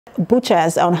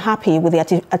Butchers are unhappy with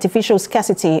the artificial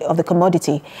scarcity of the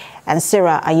commodity, and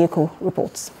Sarah Ayeku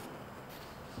reports.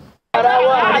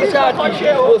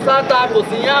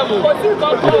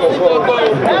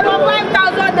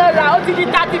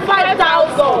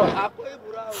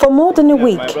 For more than a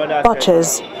week,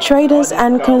 butchers, traders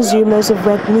and consumers of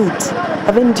red meat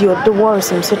have endured the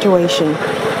worrisome situation.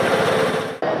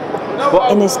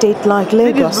 In a state like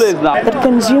Lagos, that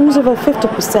consumes over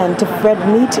 50% of red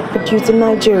meat produced in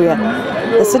Nigeria,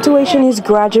 the situation is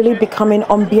gradually becoming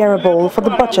unbearable for the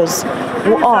butchers,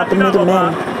 who are the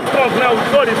middlemen. So you don't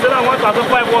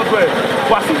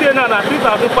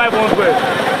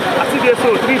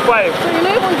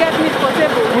even get meat for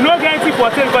table? We don't get it for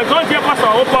table, but don't get us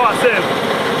our own power ourselves.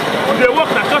 They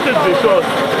work na shortage they short.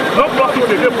 No profit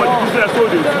they get for the business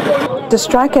holders. The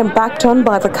strike, embarked on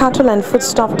by the cattle and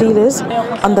foodstuff dealers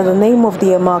under the name of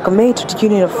the Amalgamated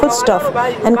Union of Foodstuff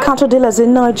and Cattle Dealers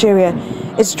in Nigeria,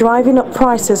 is driving up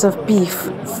prices of beef,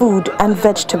 food and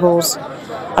vegetables.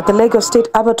 At the Lagos State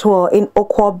Abattoir in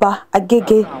Okwaba,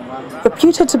 Agege,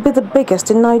 reputed to be the biggest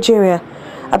in Nigeria,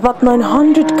 about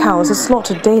 900 cows are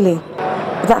slaughtered daily.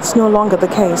 But that's no longer the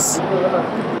case.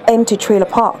 Empty trailer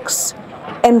parks,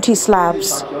 empty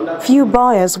slabs, few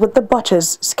buyers, with the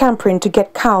butchers scampering to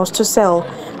get cows to sell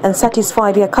and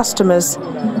satisfy their customers.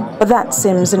 But that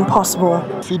seems impossible.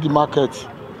 See the market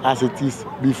as it is.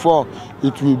 Before,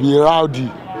 it will be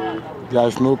rowdy. There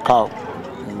is no cow.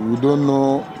 We don't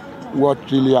know what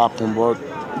really happened, but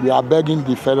we are begging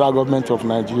the federal government of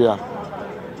Nigeria.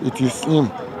 It is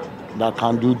him that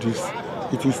can do this.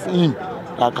 It is him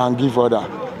that can give order.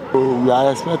 So we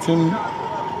are expecting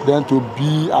them to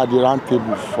be at the round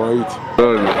table for it.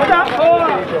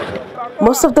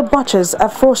 Most of the butchers are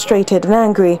frustrated and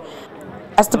angry,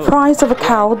 as the price of a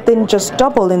cow didn't just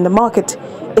double in the market,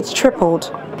 it's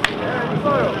tripled.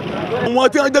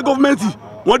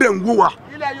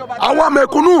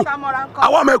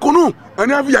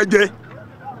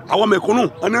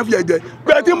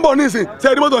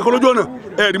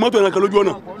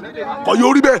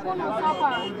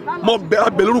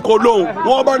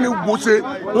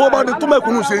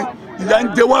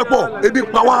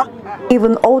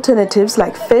 Even alternatives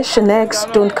like fish and eggs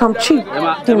don't come cheap.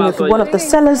 Dealing with one of the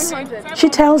sellers, she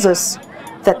tells us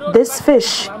that this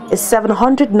fish is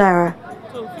 700 naira.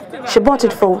 She bought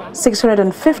it for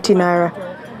 650 naira,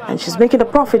 and she's making a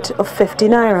profit of 50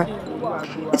 naira.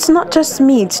 It's not just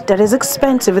meat that is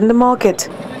expensive in the market.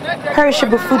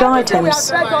 Perishable food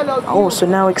items are also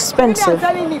now expensive.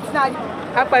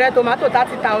 Tomato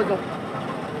 30,000.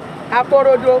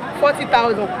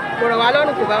 40,000.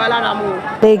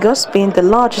 Lagos, being the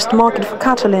largest market for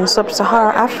cattle in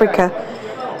sub-Saharan Africa,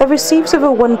 that receives over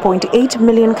 1.8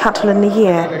 million cattle in a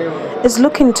year, is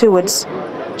looking towards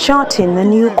charting a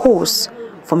new course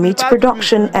for meat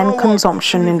production and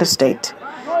consumption in the state.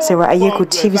 Sarah Ayeku,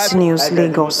 TVC News,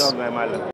 Lagos.